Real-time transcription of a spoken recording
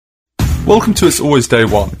Welcome to It's Always Day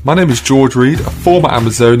One. My name is George Reed, a former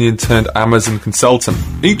Amazonian turned Amazon consultant.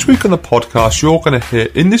 Each week on the podcast, you're going to hear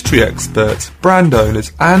industry experts, brand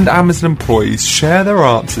owners, and Amazon employees share their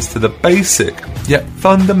answers to the basic yet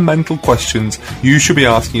fundamental questions you should be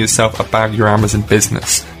asking yourself about your Amazon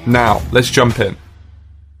business. Now, let's jump in.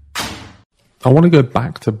 I want to go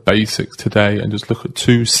back to basics today and just look at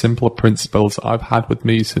two simple principles that I've had with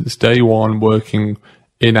me since day one working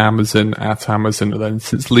in Amazon, at Amazon, and then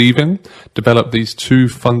since leaving, develop these two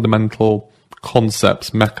fundamental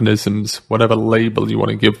concepts, mechanisms, whatever label you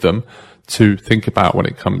want to give them, to think about when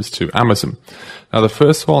it comes to Amazon. Now, the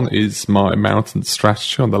first one is my mountain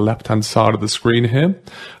strategy on the left-hand side of the screen here.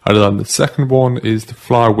 And then the second one is the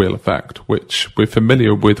flywheel effect, which we're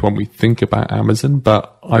familiar with when we think about Amazon,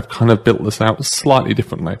 but I've kind of built this out slightly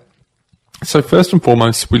differently. So first and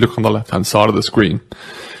foremost, we look on the left-hand side of the screen.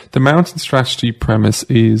 The mountain strategy premise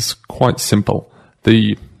is quite simple.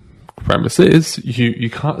 The premise is you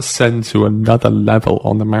can't ascend to another level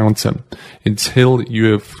on the mountain until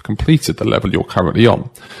you have completed the level you're currently on.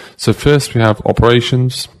 So first we have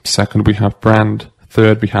operations, second we have brand,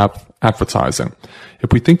 third we have advertising.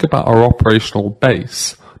 If we think about our operational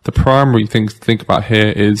base, the primary things to think about here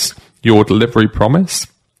is your delivery promise.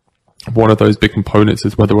 One of those big components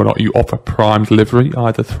is whether or not you offer prime delivery,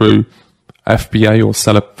 either through FBA or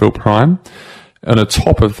Seller Fulfilled Prime. And on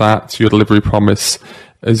top of that, your delivery promise,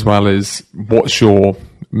 as well as what's your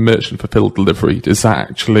merchant fulfilled delivery. Is that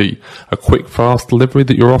actually a quick, fast delivery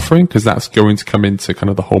that you're offering? Because that's going to come into kind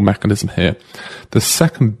of the whole mechanism here. The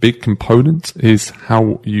second big component is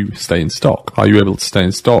how you stay in stock. Are you able to stay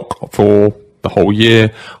in stock for the whole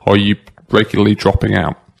year? Or are you regularly dropping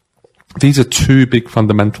out? These are two big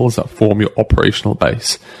fundamentals that form your operational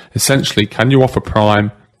base. Essentially, can you offer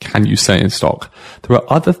prime? Can you stay in stock? There are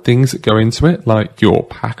other things that go into it, like your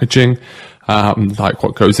packaging, like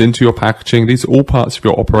what goes into your packaging. These are all parts of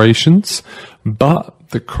your operations, but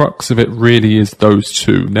the crux of it really is those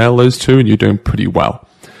two. Nail those two and you're doing pretty well.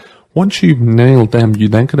 Once you've nailed them, you're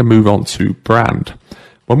then going to move on to brand.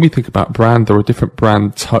 When we think about brand, there are different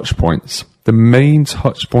brand touch points. The main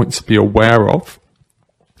touch points to be aware of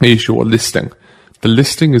is your listing. The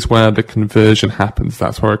listing is where the conversion happens.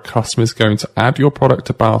 That's where a customer is going to add your product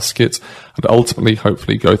to basket and ultimately,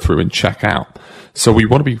 hopefully, go through and check out. So we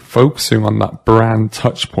want to be focusing on that brand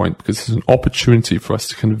touch point because it's an opportunity for us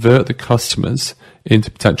to convert the customers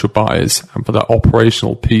into potential buyers and for that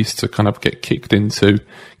operational piece to kind of get kicked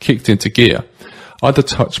into gear. Other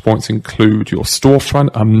touch points include your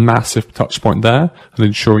storefront, a massive touch point there, and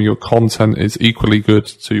ensuring your content is equally good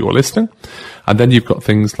to your listing. And then you've got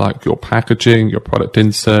things like your packaging, your product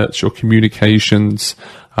inserts, your communications,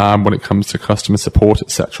 when it comes to customer support,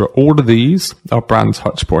 etc. All of these are brand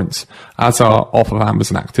touch points, as are off of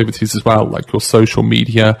Amazon activities as well, like your social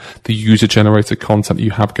media, the user-generated content that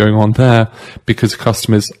you have going on there, because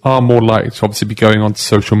customers are more likely to obviously be going on to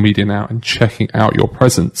social media now and checking out your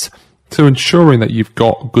presence. So ensuring that you've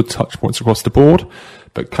got good touch points across the board.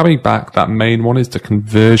 But coming back, that main one is the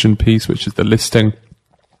conversion piece, which is the listing.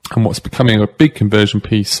 And what's becoming a big conversion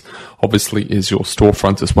piece, obviously, is your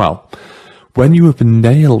storefront as well. When you have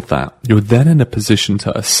nailed that, you're then in a position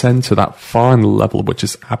to ascend to that final level, which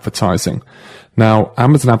is advertising. Now,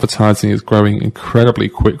 Amazon advertising is growing incredibly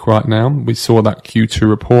quick right now. We saw that Q2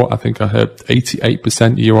 report. I think I heard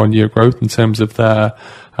 88% year-on-year growth in terms of their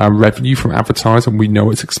revenue from advertising. We know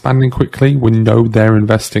it's expanding quickly. We know they're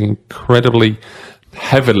investing incredibly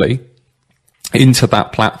heavily into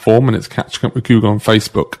that platform, and it's catching up with Google and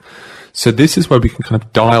Facebook. So this is where we can kind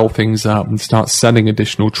of dial things up and start sending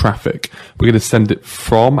additional traffic. We're going to send it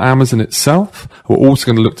from Amazon itself. We're also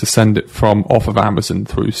going to look to send it from off of Amazon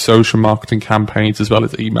through social marketing campaigns, as well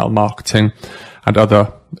as email marketing and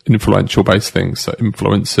other influential based things, so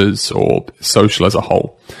influencers or social as a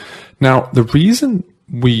whole. Now, the reason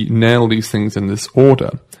we nail these things in this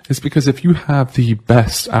order is because if you have the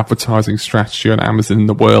best advertising strategy on Amazon in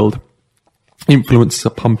the world, influencers are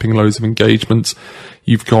pumping loads of engagements,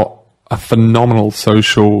 you've got a phenomenal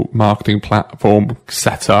social marketing platform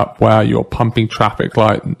set up where you're pumping traffic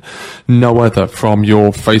like no other from your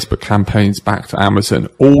Facebook campaigns back to Amazon.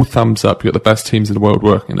 All thumbs up. You've got the best teams in the world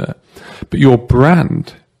working in it. But your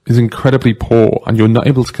brand is incredibly poor and you're not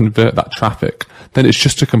able to convert that traffic. Then it's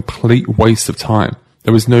just a complete waste of time.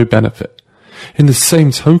 There is no benefit. In the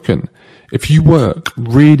same token, if you work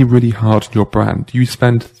really, really hard on your brand, you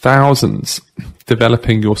spend thousands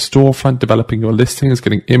developing your storefront, developing your listings,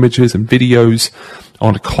 getting images and videos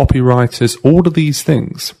on copywriters, all of these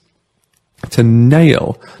things to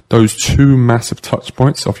nail those two massive touch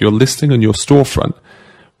points of your listing and your storefront.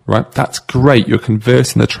 right? That's great. You're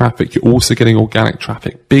converting the traffic. You're also getting organic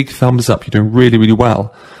traffic. Big thumbs up. You're doing really, really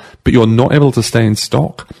well. But you're not able to stay in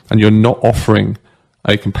stock and you're not offering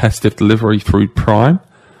a competitive delivery through Prime,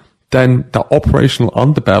 then that operational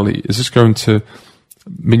underbelly is just going to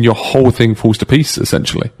mean your whole thing falls to pieces,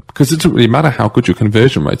 essentially. Because it doesn't really matter how good your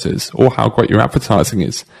conversion rate is or how great your advertising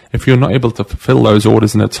is. If you're not able to fulfill those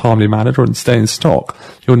orders in a timely manner and stay in stock,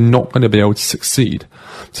 you're not going to be able to succeed.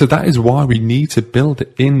 So that is why we need to build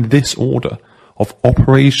it in this order of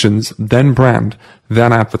operations, then brand,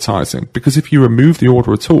 then advertising. Because if you remove the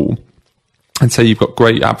order at all, and say you've got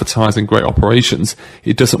great advertising, great operations,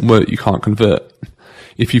 it doesn't work, you can't convert.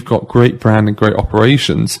 If you've got great brand and great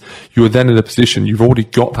operations, you are then in a position, you've already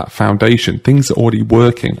got that foundation, things are already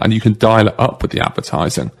working, and you can dial it up with the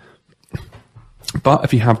advertising. But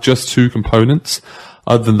if you have just two components,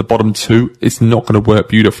 other than the bottom two, it's not going to work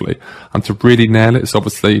beautifully. And to really nail it, it's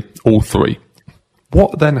obviously all three.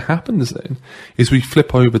 What then happens then is we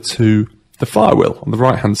flip over to the flywheel on the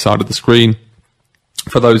right-hand side of the screen.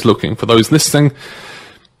 For those looking, for those listening,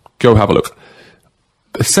 go have a look.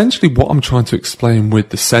 Essentially, what I'm trying to explain with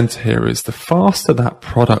the center here is the faster that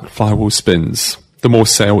product flywheel spins, the more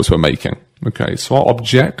sales we're making. Okay, so our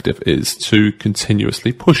objective is to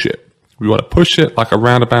continuously push it. We want to push it like a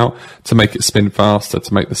roundabout to make it spin faster,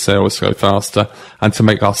 to make the sales go faster, and to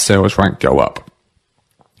make our sales rank go up.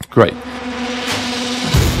 Great.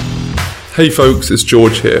 Hey folks, it's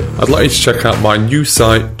George here. I'd like you to check out my new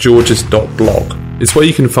site, georges.blog. It's where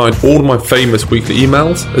you can find all of my famous weekly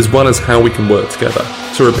emails, as well as how we can work together.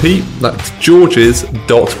 To repeat, that's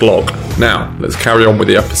georges.blog. Now, let's carry on with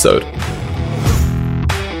the episode.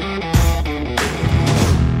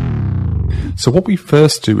 So what we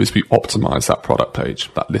first do is we optimize that product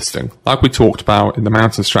page, that listing. Like we talked about in the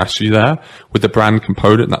mountain strategy there, with the brand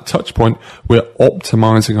component, that touch point, we're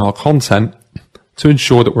optimizing our content to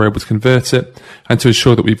ensure that we're able to convert it and to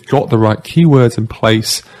ensure that we've got the right keywords in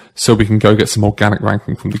place so we can go get some organic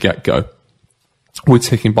ranking from the get-go. We're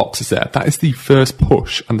ticking boxes there. That is the first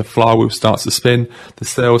push, and the flywheel starts to spin, the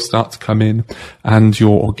sales start to come in, and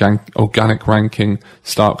your organic ranking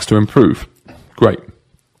starts to improve. Great.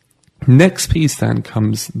 Next piece then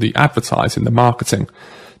comes the advertising, the marketing.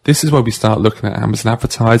 This is where we start looking at Amazon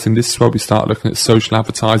advertising. This is where we start looking at social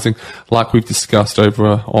advertising, like we've discussed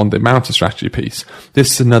over on the mountain strategy piece.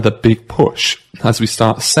 This is another big push as we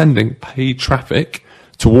start sending paid traffic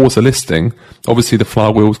towards a listing. Obviously, the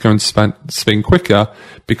flywheel is going to spin quicker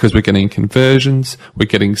because we're getting conversions, we're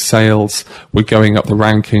getting sales, we're going up the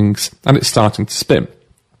rankings, and it's starting to spin.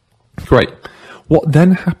 Great. What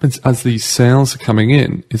then happens as these sales are coming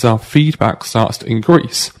in is our feedback starts to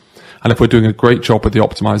increase. And if we're doing a great job with the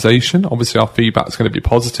optimization, obviously our feedback is going to be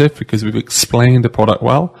positive because we've explained the product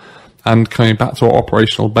well. And coming back to our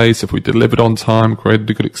operational base, if we delivered on time, created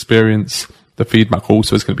a good experience, the feedback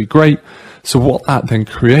also is going to be great. So what that then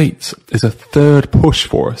creates is a third push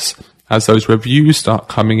for us. As those reviews start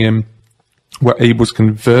coming in, we're able to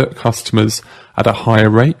convert customers at a higher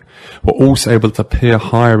rate. We're also able to appear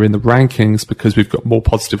higher in the rankings because we've got more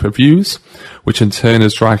positive reviews, which in turn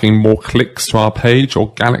is dragging more clicks to our page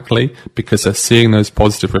organically because they're seeing those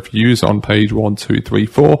positive reviews on page 1, 2, 3,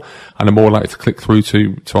 4, and are more likely to click through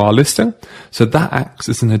to our listing. So that acts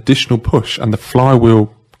as an additional push, and the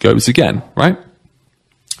flywheel goes again, right?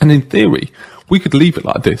 And in theory, we could leave it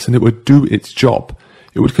like this and it would do its job.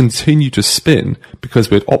 It would continue to spin because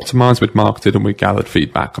we'd optimized, we'd marketed, and we gathered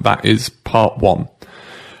feedback. That is part one.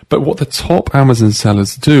 But what the top Amazon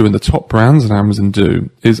sellers do and the top brands on Amazon do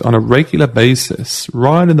is on a regular basis,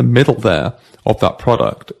 right in the middle there of that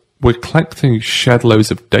product, we're collecting shed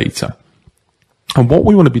loads of data. And what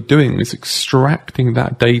we want to be doing is extracting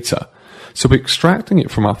that data. So we're extracting it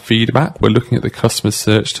from our feedback. We're looking at the customer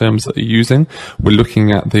search terms that they're using. We're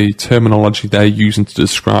looking at the terminology they're using to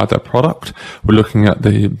describe their product. We're looking at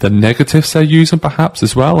the negatives they're using perhaps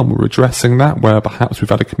as well, and we're addressing that where perhaps we've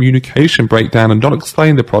had a communication breakdown and not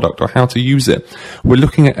explained the product or how to use it. We're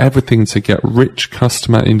looking at everything to get rich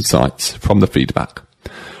customer insights from the feedback.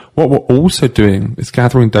 What we're also doing is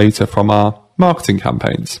gathering data from our marketing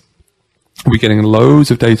campaigns. We're getting loads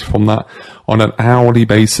of data from that on an hourly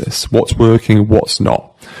basis, what's working, what's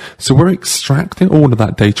not. So we're extracting all of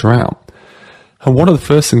that data out. And one of the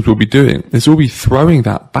first things we'll be doing is we'll be throwing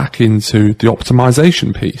that back into the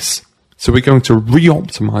optimization piece. So we're going to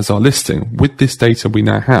re-optimize our listing with this data we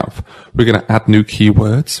now have. We're going to add new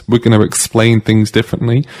keywords. We're going to explain things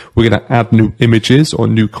differently. We're going to add new images or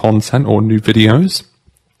new content or new videos.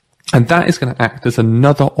 And that is going to act as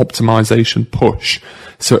another optimization push.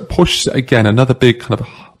 So it pushes, again, another big kind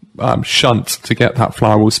of shunt to get that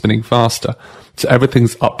flywheel spinning faster. So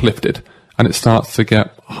everything's uplifted and it starts to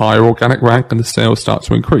get higher organic rank and the sales start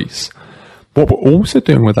to increase. What we're also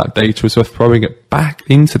doing with that data is we're throwing it back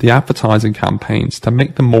into the advertising campaigns to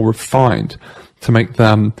make them more refined, to make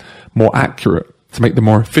them more accurate, to make them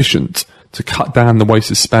more efficient, to cut down the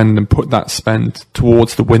wasted spend and put that spend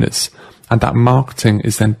towards the winners. And that marketing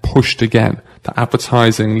is then pushed again. The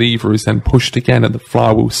advertising lever is then pushed again and the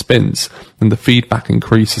flywheel spins and the feedback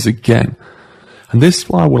increases again. And this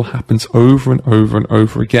flywheel happens over and over and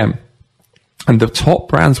over again. And the top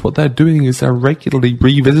brands, what they're doing is they're regularly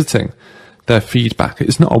revisiting their feedback.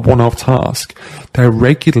 It's not a one-off task. They're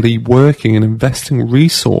regularly working and investing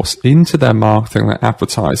resource into their marketing and their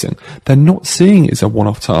advertising. They're not seeing it as a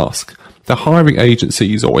one-off task. They're hiring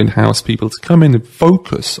agencies or in-house people to come in and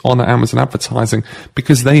focus on Amazon advertising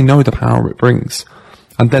because they know the power it brings.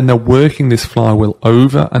 And then they're working this flywheel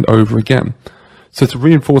over and over again. So to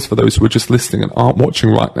reinforce for those who are just listening and aren't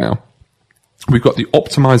watching right now, we've got the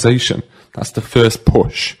optimization. That's the first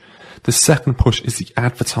push. The second push is the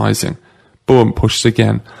advertising. Boom, pushes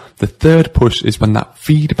again. The third push is when that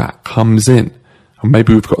feedback comes in. And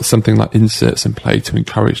maybe we've got something like inserts in play to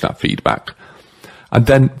encourage that feedback. And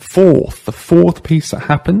then the fourth piece that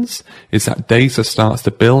happens is that data starts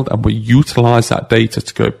to build and we utilize that data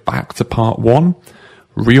to go back to part one,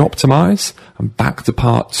 re-optimize, and back to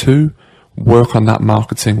part two, work on that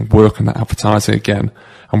marketing, work on that advertising again.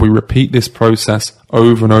 And we repeat this process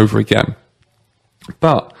over and over again.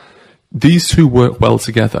 But these two work well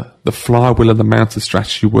together. The flywheel and the mountain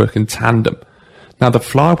strategy work in tandem. Now the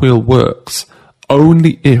flywheel works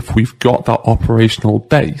only if we've got that operational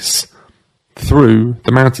base through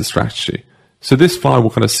the mountain strategy. So this flywheel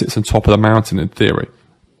kind of sits on top of the mountain in theory.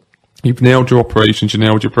 You've nailed your operations, you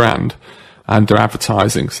nailed your brand, and your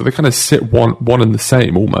advertising. So they kind of sit one and the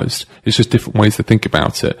same almost. It's just different ways to think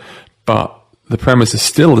about it. But the premise is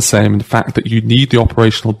still the same in the fact that you need the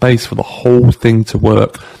operational base for the whole thing to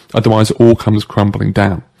work. Otherwise, it all comes crumbling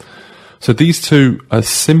down. So these two are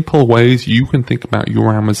simple ways you can think about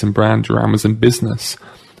your Amazon brand, your Amazon business.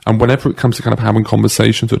 And whenever it comes to kind of having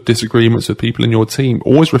conversations or disagreements with people in your team,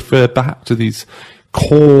 always refer back to these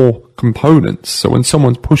core components. So when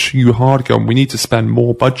someone's pushing you hard, going, we need to spend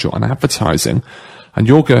more budget on advertising, and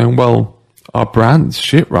you're going, well, our brand's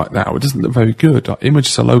shit right now. It doesn't look very good. Our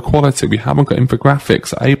images are low quality. We haven't got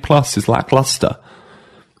infographics. A+ is lackluster.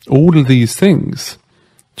 All of these things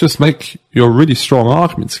just make your really strong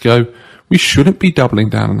argument to go, we shouldn't be doubling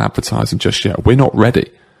down on advertising just yet. We're not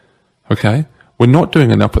ready. Okay? We're not doing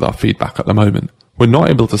enough with our feedback at the moment. We're not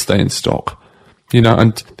able to stay in stock.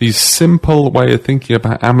 And these simple way of thinking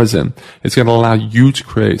about Amazon is going to allow you to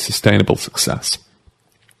create sustainable success.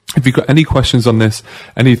 If you've got any questions on this,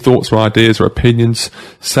 any thoughts or ideas or opinions,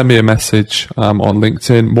 send me a message on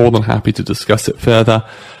LinkedIn. More than happy to discuss it further.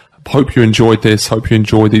 Hope you enjoyed this. Hope you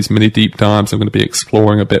enjoy these mini deep dives. I'm going to be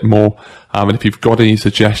exploring a bit more. And if you've got any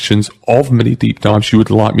suggestions of mini deep dives you would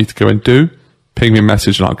like me to go and do, ping me a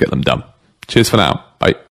message and I'll get them done. Cheers for now.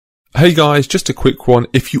 Bye. Hey guys, just a quick one.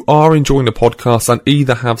 If you are enjoying the podcast and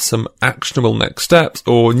either have some actionable next steps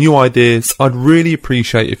or new ideas, I'd really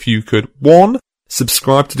appreciate if you could, 1,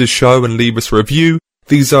 subscribe to the show and leave us a review.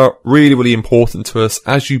 These are really, really important to us,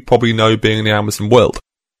 as you probably know, being in the Amazon world.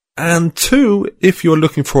 And 2, if you're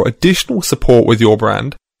looking for additional support with your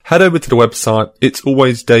brand, head over to the website,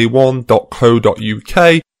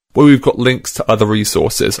 it'salwaysday1.co.uk, where we've got links to other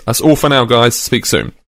resources. That's all for now, guys. Speak soon.